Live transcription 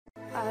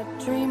I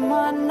dream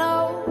I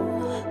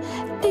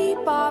know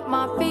deep up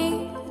my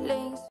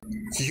feelings.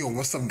 Yo,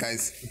 what's up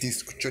guys? This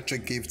is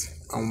Ochoochogift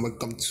and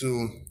welcome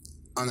to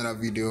another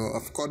video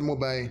of COD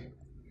Mobile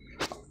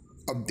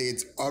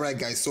update. Alright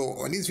guys, so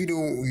on this video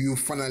you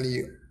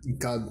finally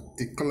got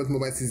the COD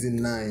Mobile Season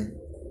 9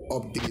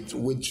 update,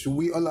 which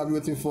we all have been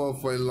waiting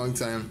for a long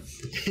time.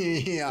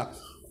 Yeah,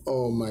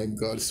 oh my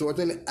god. So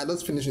I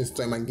just finished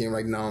installing my game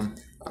right now,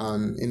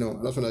 and I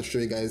just want to show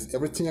you guys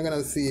everything you're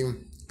gonna see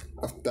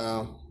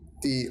after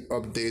the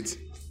update.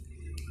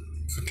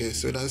 Okay,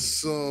 so there's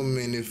so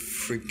many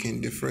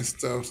freaking different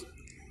stuff.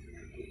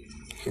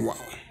 Wow.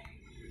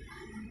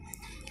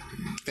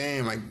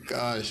 Damn, my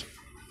gosh.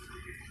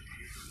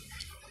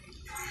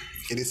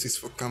 Okay, this is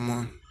for come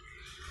on.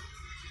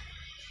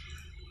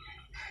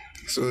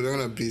 So there's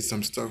gonna be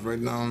some stuff right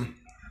now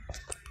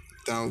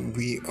that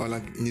we all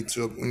need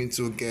to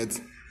get.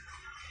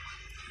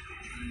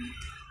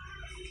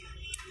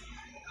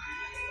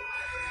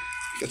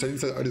 Because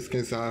these are all the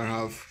skins I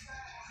have.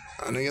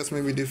 And I guess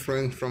maybe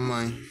different from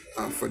mine.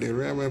 For the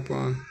rare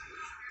weapon.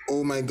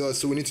 Oh my god,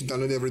 so we need to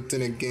download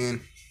everything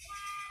again.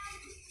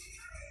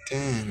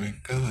 Damn, my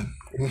god.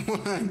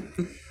 What?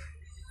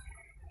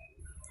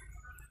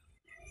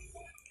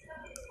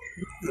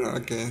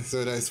 Okay,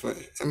 so that's for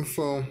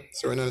M4.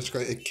 So right now let's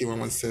try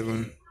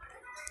AK117.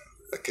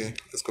 Okay,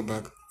 let's go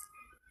back.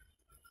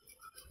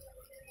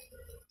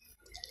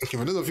 Okay,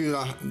 for those of you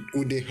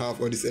who they have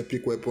all this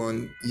epic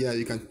weapon, yeah,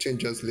 you can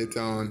change us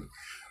later on.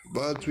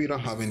 But we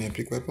don't have any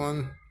epic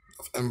weapon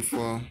of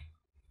M4.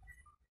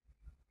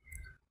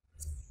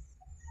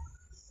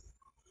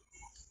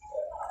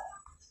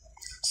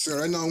 So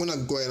right now I'm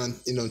gonna go ahead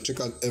and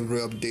check out every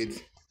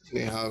update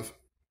they have.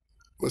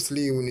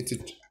 Mostly we need to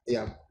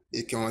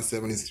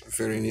AK-17 is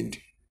very need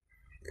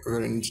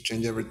to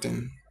change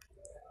everything.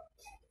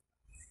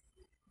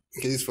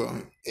 Okay, this is for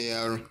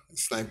AR,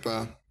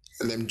 sniper,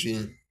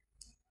 LMG,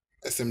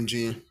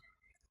 SMG,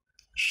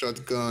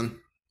 shotgun,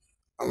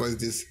 and what is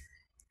this?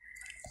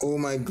 Oh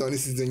my god,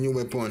 this is the new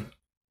weapon.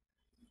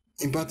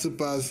 In battle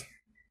pass.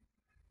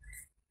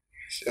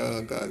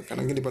 Oh god, can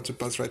I get the battle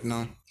pass right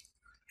now?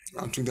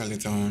 I'll check that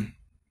later on.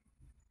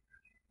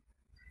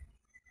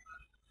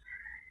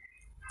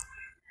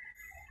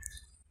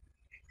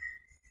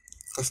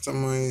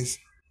 Customize.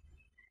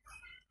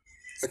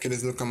 Okay,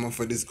 there's no camo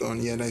for this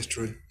gun. Yeah, that's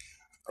true.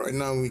 Right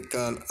now we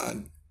can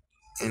add,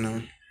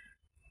 no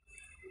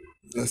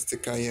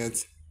sticker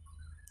yet.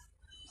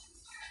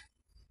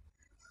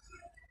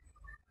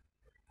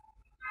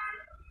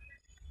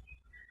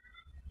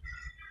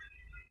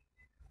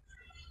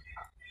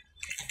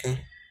 Okay.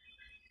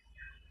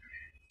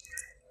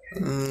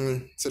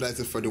 So that's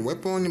it for the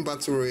weapon in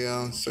battle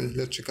royale. So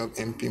let's check out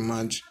MP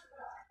match.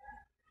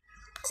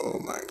 Oh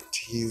my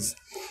jeez,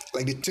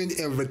 like they changed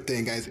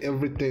everything, guys.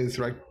 Everything is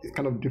right. It's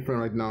kind of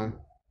different right now.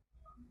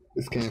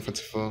 This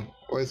KN44.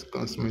 What is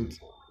consumate?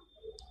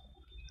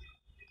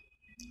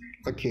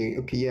 Okay,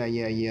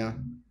 yeah.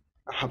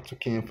 I have two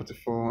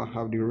KN44. I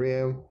have the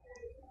rare,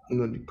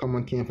 the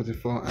common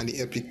KN44 and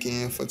the epic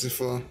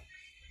KN44.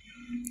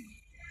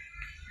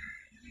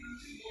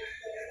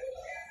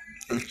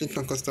 And click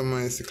on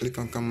customize, click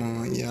on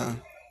camo, yeah.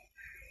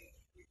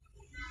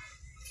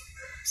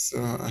 So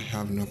I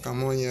have no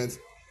camo yet.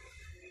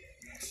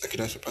 Okay,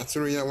 that's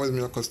battle royale. What's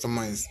more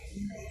customized?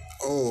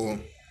 Oh,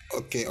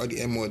 okay, all the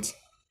emotes,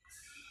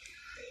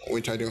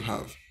 which I don't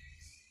have.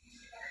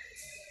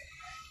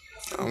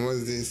 And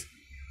what's this?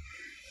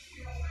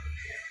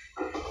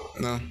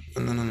 No.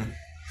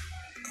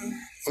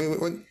 Wait,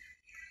 what?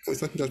 Oh,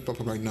 it's not just pop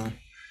up right now.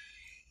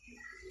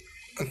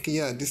 Okay,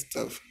 yeah, this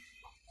stuff.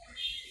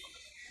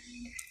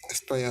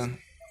 Expire.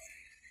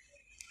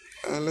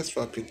 Let's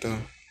swap it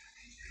down.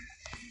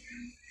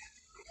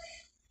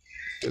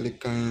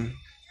 Telecom.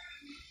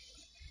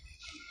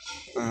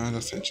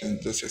 Let's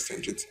just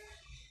change it.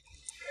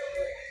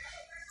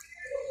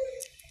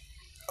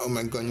 Oh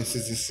my goodness,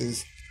 this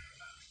is.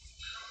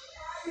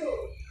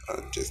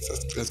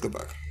 Let's go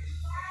back.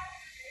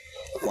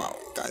 Wow,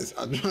 guys,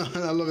 I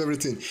love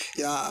everything.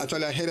 Yeah,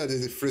 actually, I heard that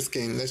there's a free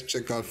skin. Let's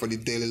check out for the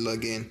daily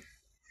login.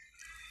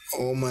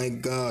 Oh my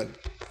god,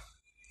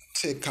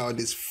 check out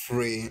this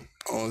free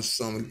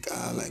awesome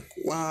guy. Like,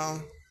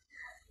 wow,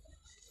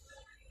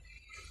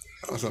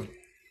 awesome.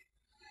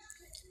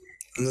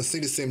 I'm gonna see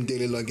the same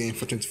daily login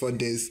for 24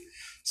 days.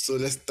 So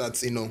let's start,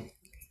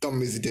 don't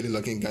miss the daily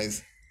login,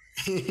 guys.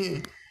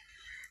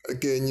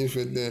 Okay, new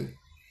fit then.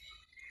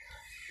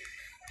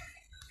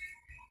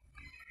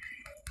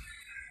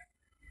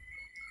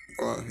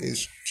 Wow,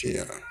 he's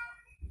here.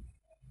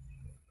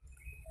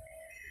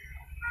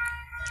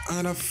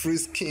 Another free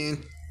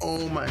skin.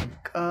 Oh my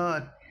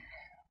god.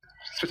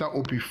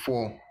 Special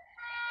OP4.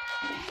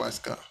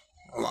 Pascal.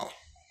 Wow.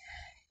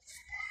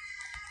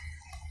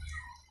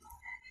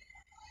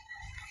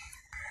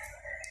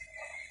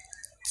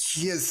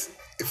 Yes,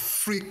 a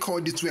free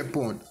COD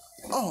weapon.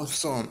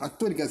 Awesome. I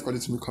told you guys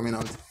COD will be coming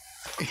out.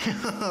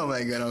 Oh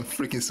my god, I'm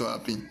freaking so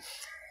happy.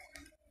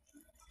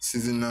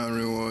 Seasonal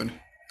reward.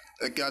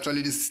 Okay,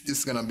 actually this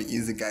is gonna be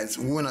easy, guys.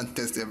 We wanna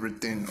test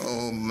everything.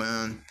 Oh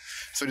man.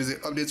 So there's the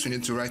updates we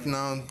need to right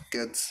now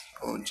get.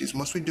 Oh jeez,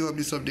 must we do up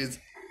this update?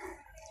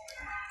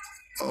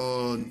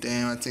 Oh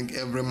damn, I think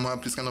every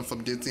map is kind of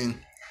updating.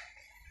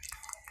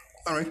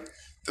 Alright,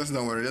 just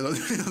don't worry,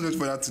 there's nothing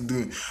for that to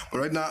do. But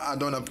right now I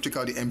don't have to check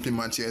out the MP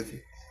match yet.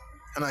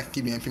 And I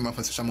keep the MP map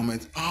for such a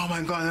moment. Oh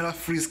my god, another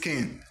free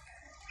skin.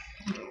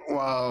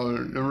 Wow,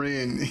 the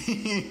rain.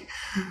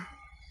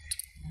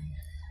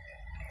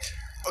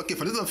 Okay,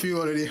 for those of you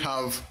who already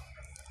have,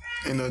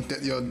 you know,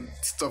 that your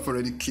stuff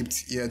already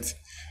kept yet.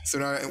 So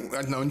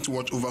right now I need to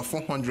watch over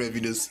 400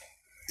 videos.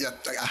 Yeah,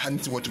 I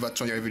had to watch over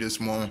 200 videos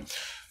more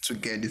to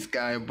get this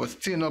guy, but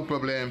still no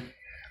problem.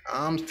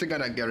 I'm still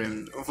gonna get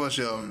him for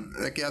sure.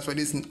 Like as for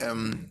this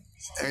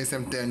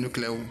SM10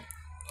 nuclear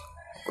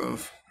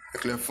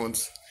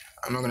phones,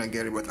 I'm not gonna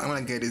get it, but I'm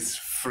gonna get this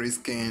free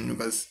skin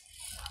because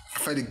I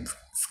prefer the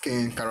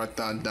skin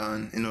character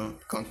than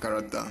con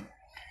character.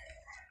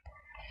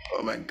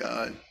 Oh my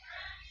god.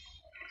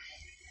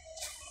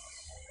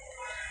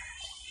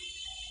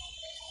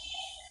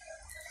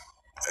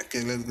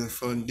 Okay, let's go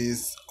for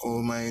this.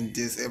 Oh my,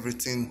 this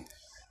everything.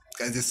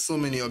 Guys, there's so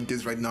many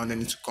updates right now that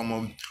need to come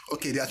up.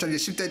 Okay, they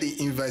shifted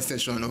the invite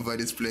session over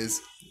this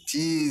place.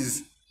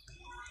 Jeez.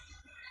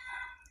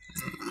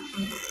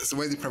 So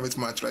where's the private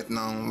match right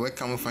now? Where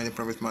can we find the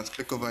private match?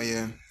 Click over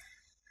here.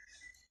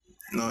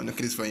 No, look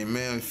at this for your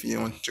mail if you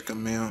want to check a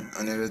mail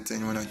and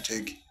everything you want to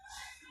check.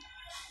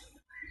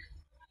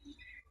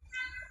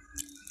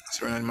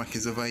 So Ronald Mark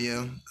is over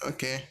here.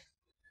 Okay.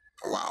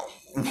 Wow.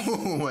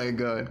 Oh my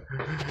god.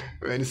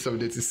 Man, this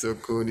update is so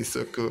cool. It's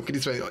so cool. Okay,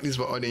 this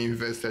for all the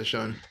invest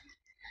session.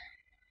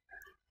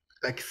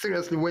 Like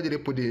seriously, where did they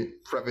put the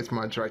private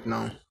match right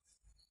now?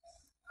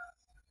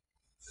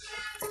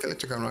 Okay,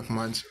 let's check out rank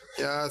match.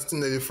 Yeah, it's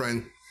still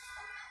different.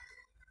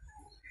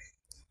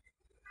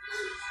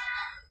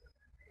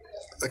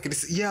 Okay,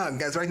 yeah,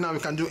 guys, right now we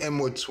can do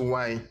emotes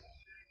while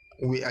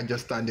we are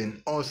just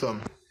standing.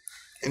 Awesome.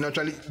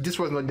 Actually, this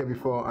was not there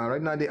before, and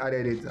right now they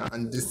added it,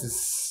 and this is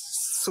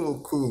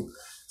so cool.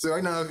 So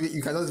right now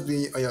you can just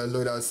be on your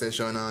loadout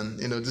session and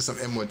do some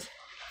emotes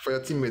for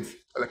your teammates,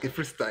 like a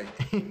freestyle.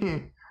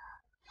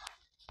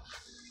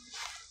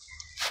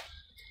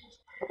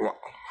 Wow.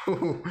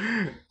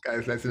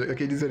 Guys, let's see.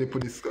 Okay, this is where they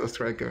put this score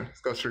streak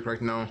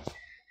right now.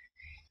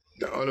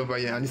 They're all over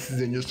here, and this is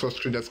the new score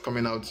streak that's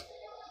coming out.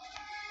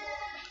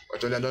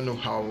 Actually, I don't know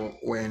how,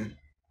 when,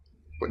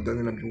 but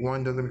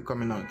doesn't be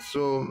coming out.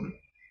 So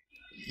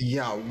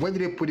yeah, where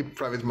did they put the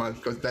private match?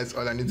 Because that's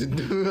all I need to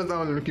do. That's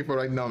all I'm looking for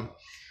right now.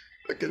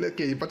 Okay,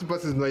 the party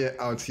pass is not yet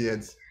out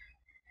yet.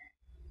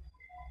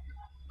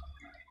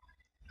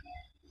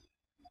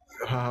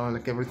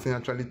 Like everything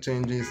actually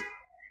changes.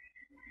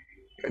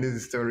 And this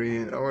is the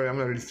story. Oh, I'm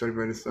not reading the story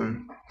very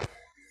soon.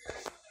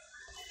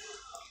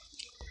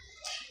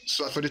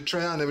 So for the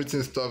trailer and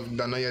everything stuff,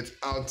 they're not yet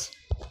out.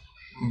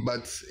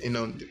 But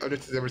the other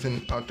is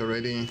everything out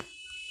already.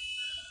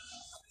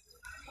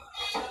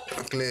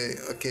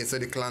 Okay, so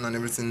the clan and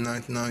everything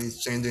right now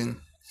is changing.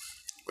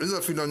 For those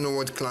of you don't know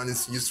what clan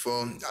is used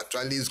for,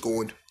 actually it's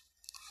gold.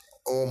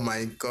 Oh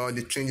my god,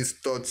 the change is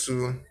store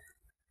too.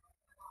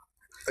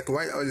 Like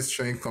why all this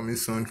train coming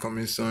soon?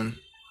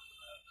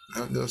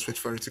 Just wait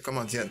for it to come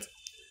out yet.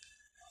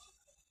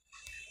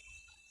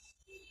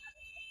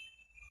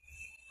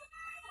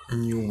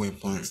 New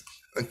weapons.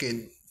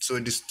 Okay, so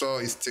the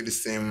store is still the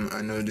same.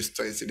 I know the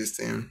store is still the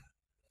same.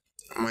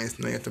 Mine is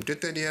not yet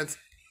updated yet.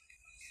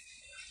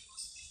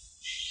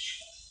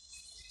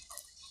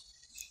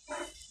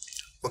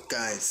 But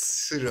guys,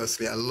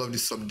 seriously, I love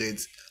this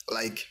update.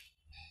 Like,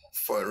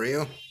 for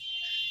real.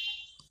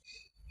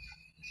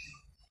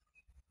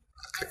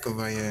 Click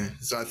over here.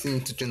 So I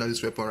think to change out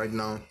this weapon right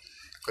now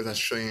because I'm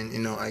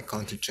showing,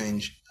 icon to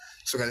change.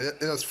 So guys,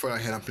 let us fall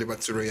ahead and play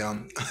Battle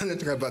Royale.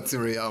 Let's try Battle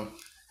Royale.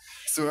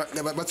 So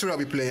the Battle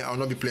Royale I will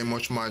not be playing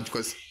much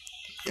because,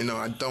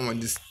 I don't want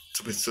this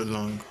to be so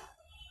long.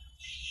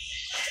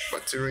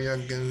 Battle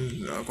Royale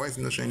again. Why is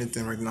it not showing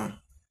anything right now?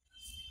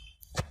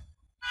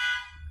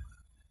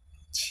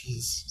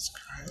 Jesus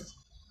Christ.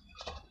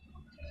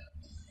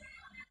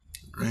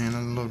 Man, I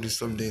love this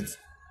update.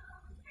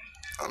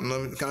 I'm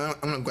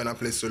not gonna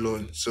play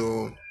solo,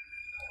 so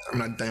I'm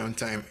not dying on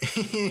time.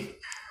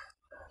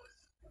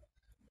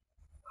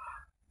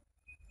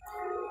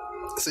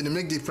 So they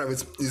make the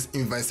private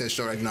invite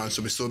session right now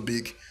to be so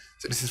big.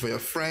 So this is for your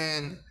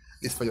friend,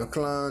 this is for your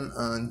clan,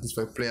 and this is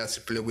for players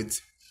to play with.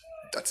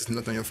 That is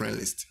not on your friend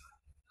list.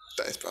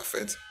 That is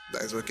perfect.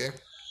 That is okay.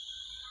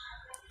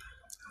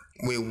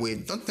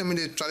 Wait, don't tell me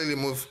they try to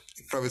remove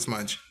the private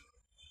match.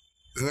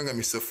 It's not gonna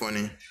be so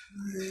funny.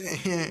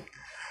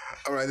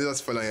 Alright,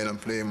 let's follow ahead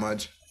and play a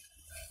match.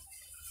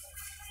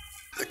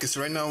 Okay,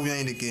 so right now we are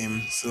in the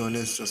game, so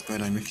let's just go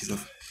ahead and make it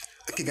off.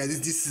 Okay guys,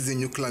 this is a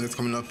new clan that's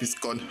coming up. It's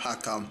called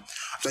Hacker.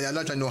 Actually, I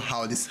don't know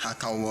how this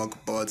hacker works,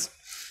 but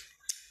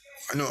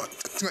I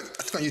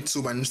think on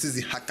YouTube I noticed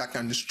the hacker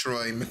can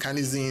destroy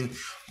mechanism,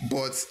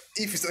 but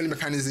if it's only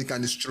mechanism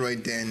can destroy,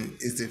 then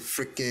it's a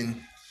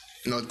freaking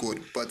not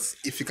good. But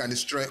if you can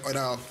destroy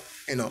other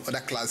other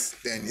class,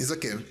 then it's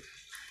okay.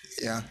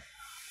 Yeah.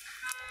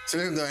 So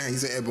let me go ahead and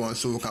use the airborne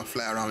so we can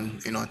fly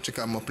around, check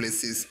out more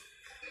places.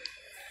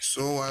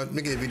 So I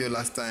made a video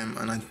last time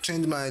and I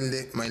changed my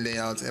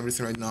layout,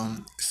 everything right now.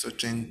 So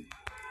change.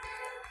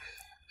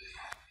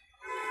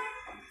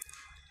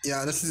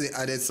 Yeah, this is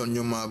added some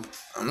new map.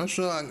 I'm not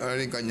sure I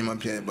already got new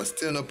map here, but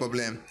still no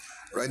problem.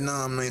 Right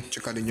now I'm not going to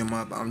check out the new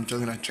map. I'm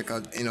just gonna check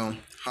out,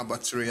 how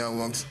Batteria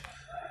works.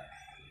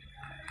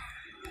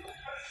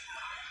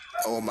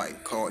 Oh my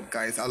god,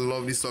 guys, I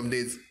love this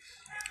update.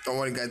 Don't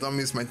worry, guys, don't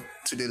miss my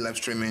today live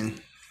streaming.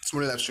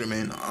 Tomorrow live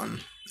streaming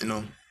on,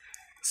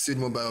 COD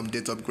Mobile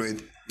update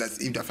upgrade. That's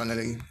if they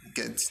finally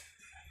get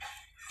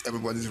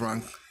everybody's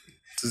rank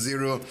to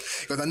 0.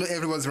 Because I know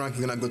everybody's rank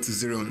is gonna go to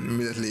 0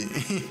 immediately.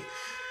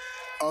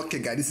 Okay,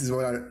 guys, this is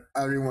what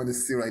I really want to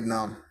see right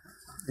now.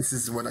 This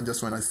is what I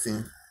just want to see.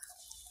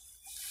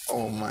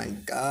 Oh my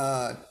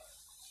god.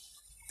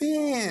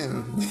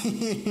 Damn.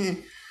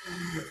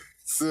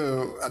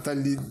 So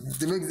actually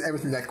they make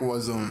everything like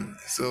Warzone.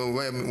 So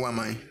where am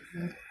I?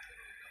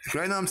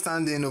 Right now I'm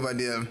standing over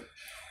there,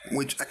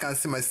 which I can't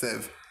see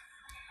myself.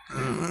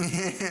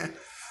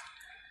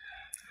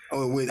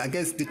 Oh wait, I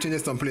guess they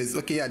changed some place.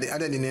 Okay, yeah, they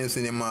added the names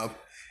in the map.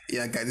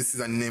 Yeah, guys, this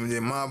is a name in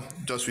the map.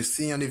 Just we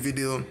see on the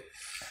video.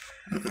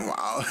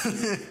 Wow.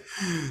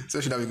 So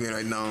should I be going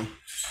right now?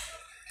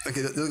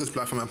 Okay, let's go to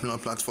platform and play on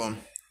platform.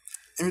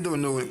 Even though we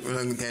know we're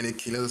not gonna get any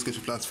kill, let's go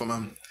to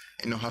platform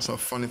and have some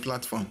funny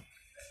platform.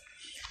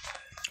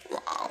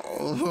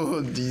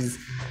 Wow, jeez.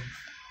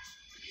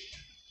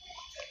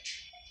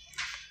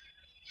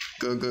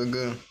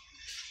 Go.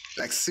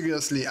 Like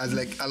seriously, I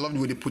love the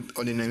way they put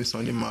all the names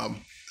on the map.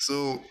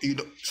 So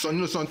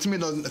some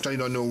teammates actually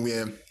don't know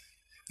where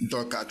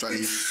Duck actually.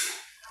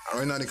 And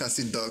right now they can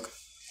see Duck.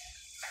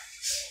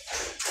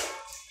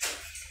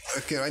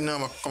 Okay, right now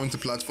I'm coming to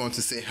platform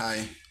to say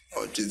hi.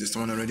 Oh jeez, there's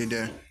someone already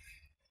there.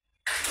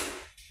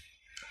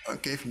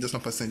 Okay, if there's no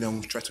person, then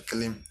we'll try to kill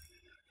him.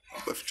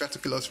 But if you try to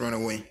kill us, run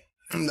away.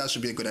 That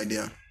should be a good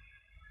idea.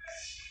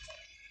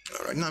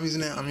 Alright, now I'm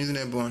using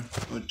airborne.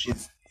 Oh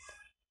jeez.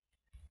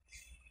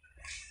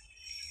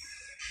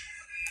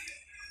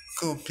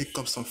 Go pick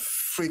up some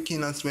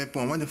freaking ass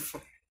weapon. What the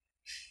fuck?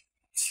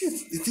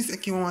 Is this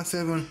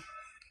AK-117?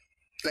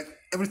 Like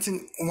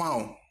everything,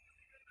 wow.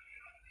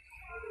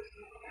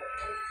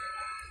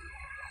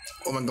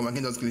 Oh my god, my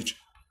game just glitch.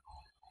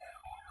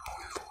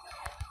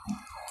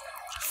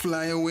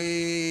 Fly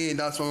away,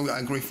 that's what we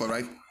agree for,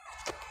 right?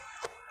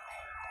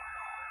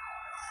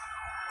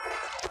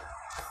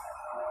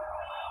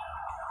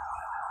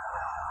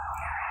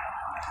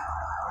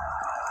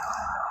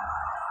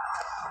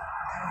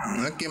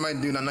 Okay, my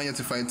dude, I'm not here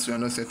to fight you.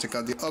 I'm not here to check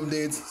out the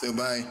updates. So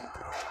bye.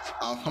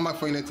 I'll come back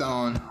for you later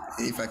on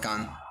if I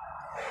can.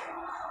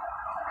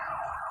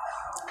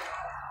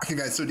 Okay,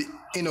 guys. So the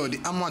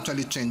ammo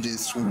actually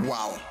changes.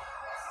 Wow.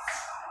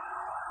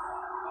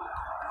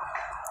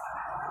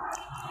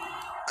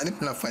 I didn't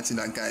plan on fighting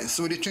that guy.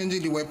 So they're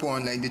changing the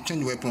weapon, like they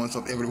change the weapons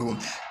of every weapon.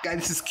 Guys,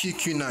 this is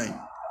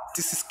QQ9.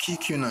 This is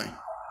QQ9.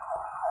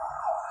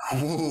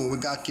 Whoa, we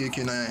got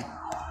QQ9.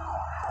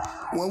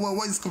 Whoa,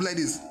 why is the scope like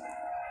this?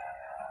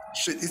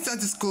 Shit, is that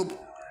the scope?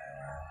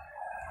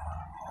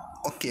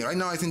 Okay, right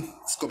now I think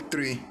scope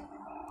 3.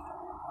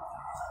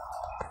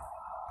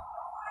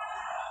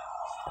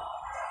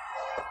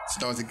 So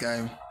that was the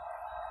guy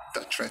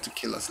that tried to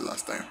kill us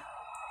last time.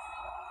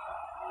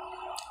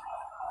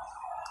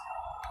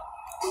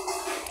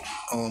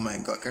 Oh my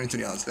god, getting to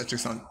the house. Let's check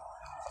some.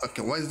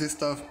 Okay, what is this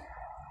stuff?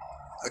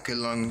 Okay,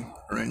 long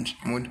range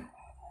mode.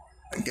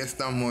 I guess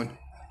that mode.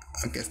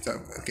 I guess that.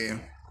 Okay.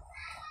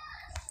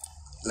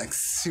 Like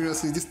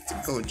seriously, this.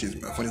 Oh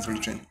jeez, my phone is really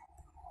trained.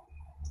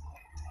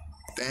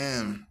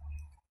 Damn.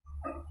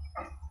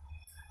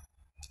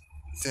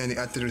 Then the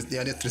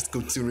other three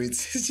scope to read.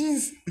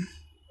 Jeez.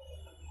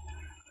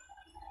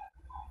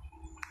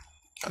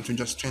 Can't we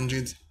just change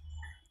it?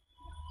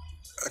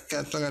 Okay,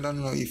 I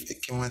don't know if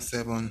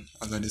AK-17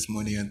 has this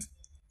mode yet.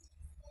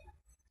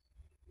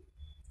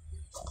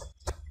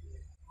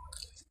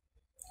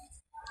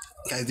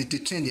 Guys, did they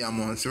change the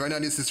ammo? So right now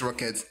this is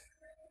rocket.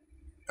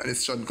 And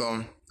it's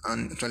shotgun.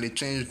 And actually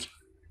changed.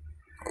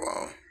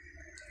 Wow.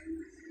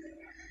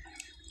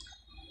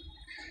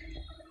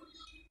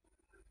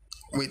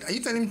 Wait, are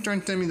you trying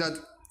to tell me that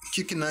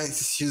QQ9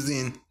 is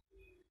using...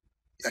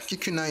 Yeah,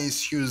 QQ9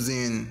 is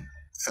using...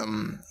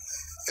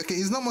 Okay,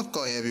 it's not much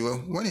core everywhere.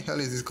 What the hell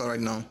is this core right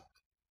now?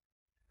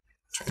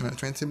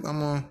 20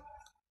 ammo.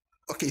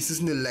 Okay, it's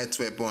using the light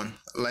weapon.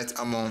 Light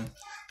ammo.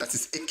 That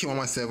is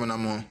AK-117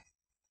 ammo.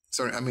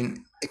 Sorry, I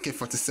mean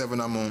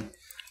AK-47 ammo.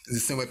 It's the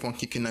same weapon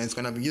QQ9 is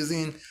gonna be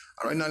using.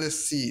 Alright, now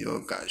let's see.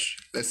 Oh gosh.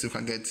 Let's see if I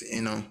can get,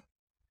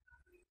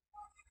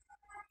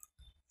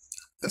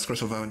 let's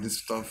cross over with this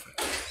stuff.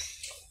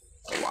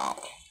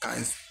 Wow,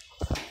 guys.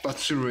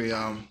 Battery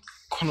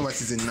Convert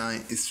Season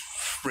 9 is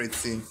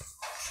pretty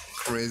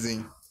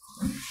crazy.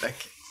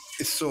 Like,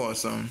 it's so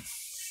awesome.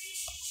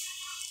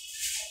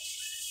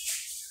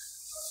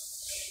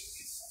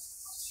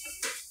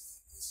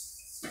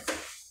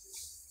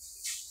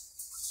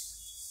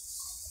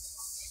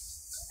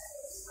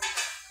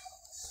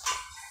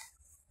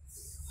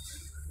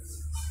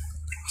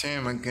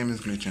 Damn, my game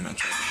is glitching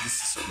actually. This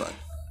is so bad.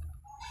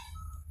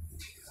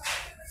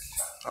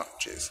 Oh,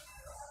 jeez.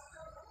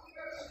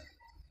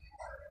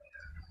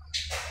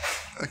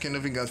 Okay,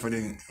 nothing guys for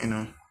the,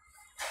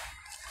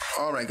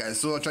 Alright guys,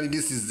 so actually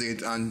this is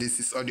it, and this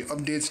is all the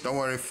updates. Don't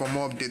worry, for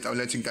more updates I'll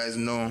let you guys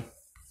know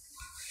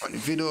on the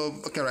video.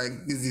 Okay, right,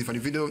 this is it for the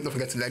video. Don't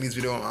forget to like this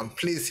video and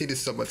please hit the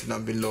sub button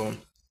down below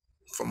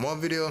for more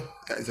video.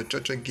 Guys,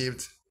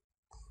 Ochoochogift.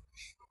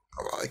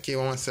 Okay,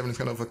 117 is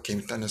kind of a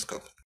king. Time to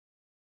scope.